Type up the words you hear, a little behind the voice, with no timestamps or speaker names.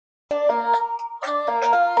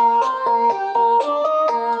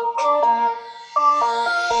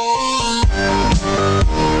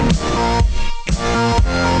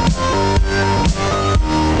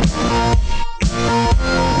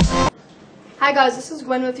Hi guys, this is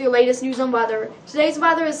Gwen with your latest news on weather. Today's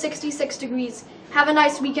weather is 66 degrees. Have a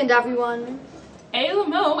nice weekend, everyone. Hey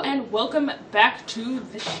Lamo, and welcome back to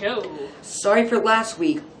the show. Sorry for last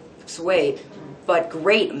week's wait, but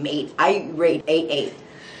great, mate. I rate 8/8.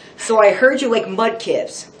 So I heard you like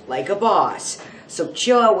mudkips, like a boss. So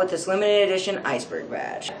chill out with this limited edition iceberg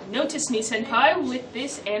badge. Notice me, senpai, with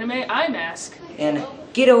this anime eye mask. And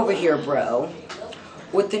get over here, bro.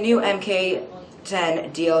 With the new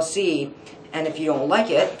MK10 DLC, and if you don't like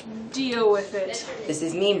it, Deal with it. this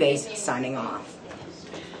is Meme Base signing off.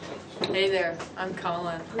 Hey there, I'm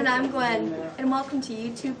Colin. And I'm Gwen, and welcome to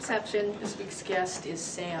YouTubeception. This week's guest is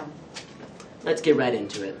Sam. Let's get right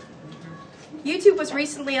into it. YouTube was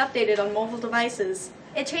recently updated on mobile devices.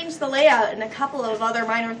 It changed the layout and a couple of other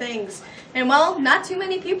minor things. And well, not too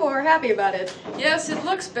many people were happy about it. Yes, it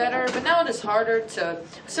looks better, but now it is harder to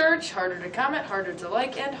search, harder to comment, harder to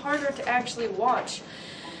like, and harder to actually watch.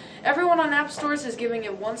 Everyone on app stores is giving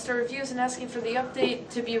it 1-star reviews and asking for the update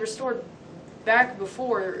to be restored back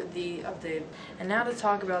before the update. And now to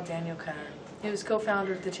talk about Daniel Cutter. He was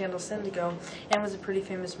co-founder of the channel Syndigo and was a pretty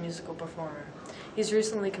famous musical performer. He's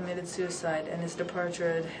recently committed suicide, and his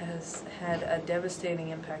departure has had a devastating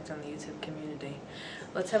impact on the YouTube community.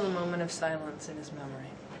 Let's have a moment of silence in his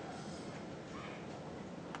memory.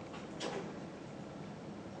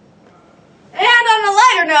 And on a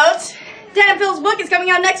lighter note, Dan and Phil's book is coming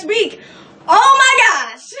out next week. Oh my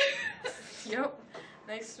gosh! Yep.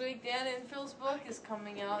 Next week, Dan and Phil's book is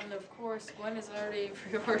coming out, and of course, Gwen has already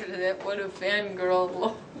pre-ordered it. What a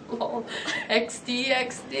fangirl. Lol.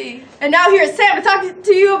 XD. And now here's Sam to talk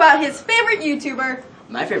to you about his favorite YouTuber.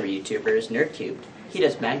 My favorite YouTuber is NerdCubed. He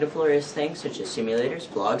does magniflorious things such as simulators,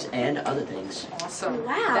 vlogs, and other things. Awesome.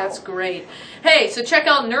 Wow. That's great. Hey, so check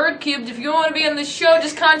out NerdCubed. If you want to be on the show,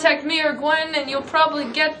 just contact me or Gwen, and you'll probably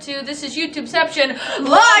get to This is YouTubeception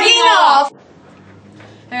logging off.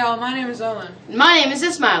 Hey all, my name is Owen. My name is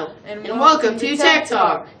Ismail, and welcome to Tech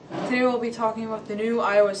Talk. Today we'll be talking about the new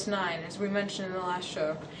iOS 9, as we mentioned in the last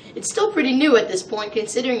show. It's still pretty new at this point,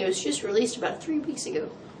 considering it was just released about 3 weeks ago.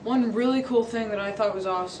 One really cool thing that I thought was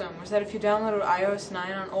awesome was that if you downloaded iOS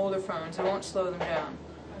 9 on older phones, it won't slow them down.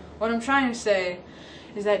 What I'm trying to say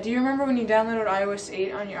is that, do you remember when you downloaded iOS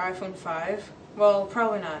 8 on your iPhone 5? Well,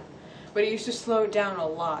 probably not. But it used to slow it down a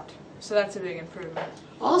lot, so that's a big improvement.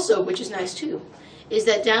 Also, which is nice too, is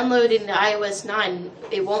that downloading the iOS 9,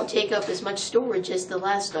 it won't take up as much storage as the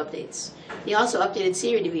last updates. They also updated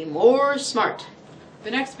Siri to be more smart. The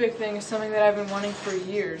next big thing is something that I've been wanting for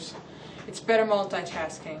years. It's better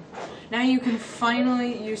multitasking. Now you can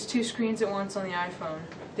finally use 2 screens at once on the iPhone.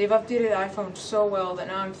 They've updated iPhone so well that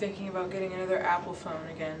now I'm thinking about getting another Apple phone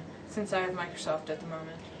again, since I have Microsoft at the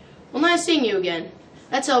moment. Well, nice seeing you again.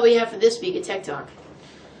 That's all we have for this week at Tech Talk.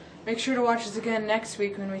 Make sure to watch us again next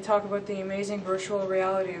week when we talk about the amazing virtual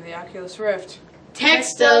reality of the Oculus Rift.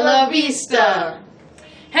 Texta la vista!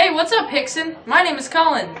 Hey, what's up, Hickson? My name is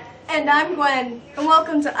Colin. And I'm Gwen, and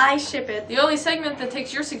welcome to I Ship It. The only segment that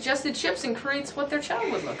takes your suggested ships and creates what their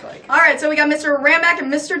child would look like. Alright, so we got Mr. Ramback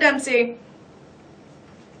and Mr. Dempsey.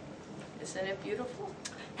 Isn't it beautiful?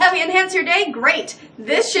 Have we enhanced your day? Great!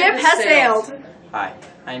 This ship has sailed. Hi,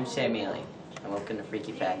 I'm Sam Ely, and welcome to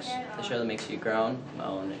Freaky Facts, the show that makes you groan,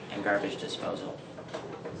 moan, and garbage disposal.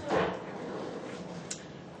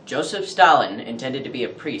 Joseph Stalin intended to be a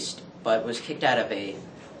priest, but was kicked out of a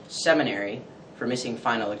seminary for missing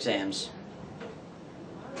final exams.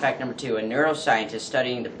 Fact number 2, a neuroscientist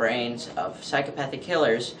studying the brains of psychopathic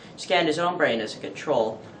killers scanned his own brain as a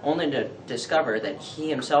control, only to discover that he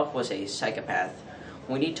himself was a psychopath.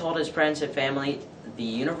 When he told his friends and family, the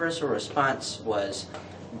universal response was,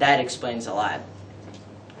 "That explains a lot."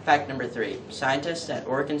 Fact number 3, scientists at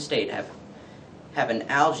Oregon State have an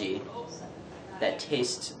algae that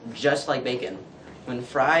tastes just like bacon when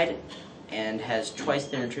fried and has twice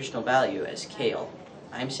the nutritional value as kale.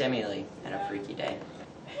 I'm Sam Ely, and a freaky day.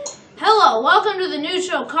 Hello, welcome to the new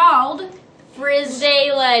show called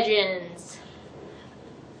Frizz-Day Legends.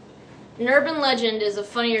 An urban legend is a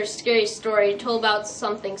funny or scary story told about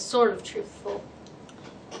something sort of truthful.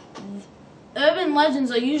 Urban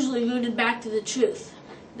legends are usually rooted back to the truth.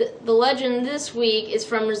 The legend this week is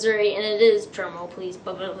from Missouri, and it is, drumroll please,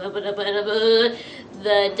 the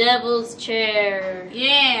Devil's Chair.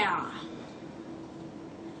 Yeah.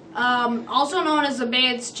 Also known as the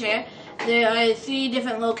Bear's Chair, there are 3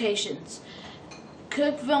 different locations: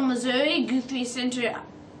 Kirkville, Missouri, Guthrie Center,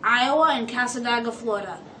 Iowa, and Cassadaga,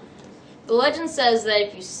 Florida. The legend says that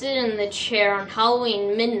if you sit in the chair on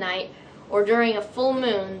Halloween midnight or during a full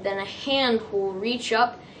moon, then a hand will reach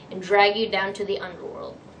up and drag you down to the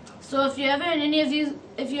underworld. So if you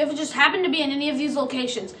ever just happen to be in any of these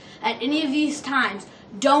locations at any of these times,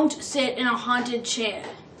 don't sit in a haunted chair.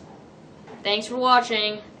 Thanks for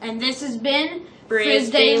watching. And this has been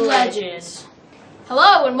Frisday Legends.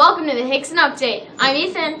 Hello and welcome to the Hickson Update. I'm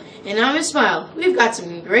Ethan. And I'm Ismail. We've got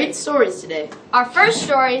some great stories today. Our first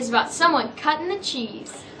story is about someone cutting the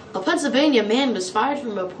cheese. A Pennsylvania man was fired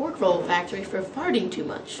from a pork roll factory for farting too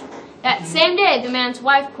much. That same day, the man's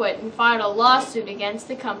wife quit and filed a lawsuit against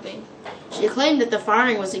the company. She claimed that the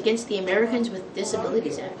firing was against the Americans with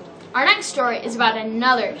Disabilities Act. Our next story is about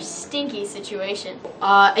another stinky situation.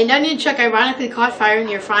 An onion truck ironically caught fire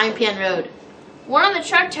near Frying Pan Road. One of the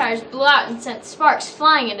truck tires blew out and sent sparks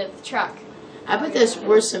flying into the truck. I bet there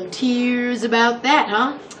were some tears about that,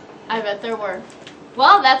 huh? I bet there were.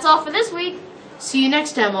 Well, that's all for this week. See you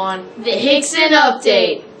next time on The Hickson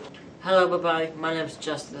Update. Hello everybody, my name is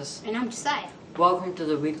Justice. And I'm Josiah. Welcome to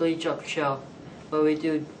the weekly joke show, where we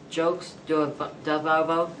do jokes during the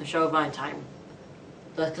Bravo and show Vine time.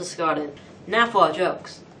 Let's get started. Now for our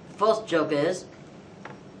jokes. The first joke is...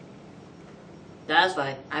 That's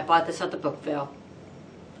right, I bought this at the book fair.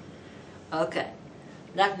 Okay.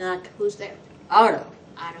 Knock knock. Who's there? I don't know.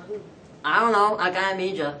 I know who. I don't know, I got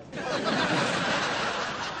amnesia.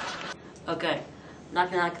 Okay.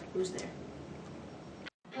 Knock knock. Who's there?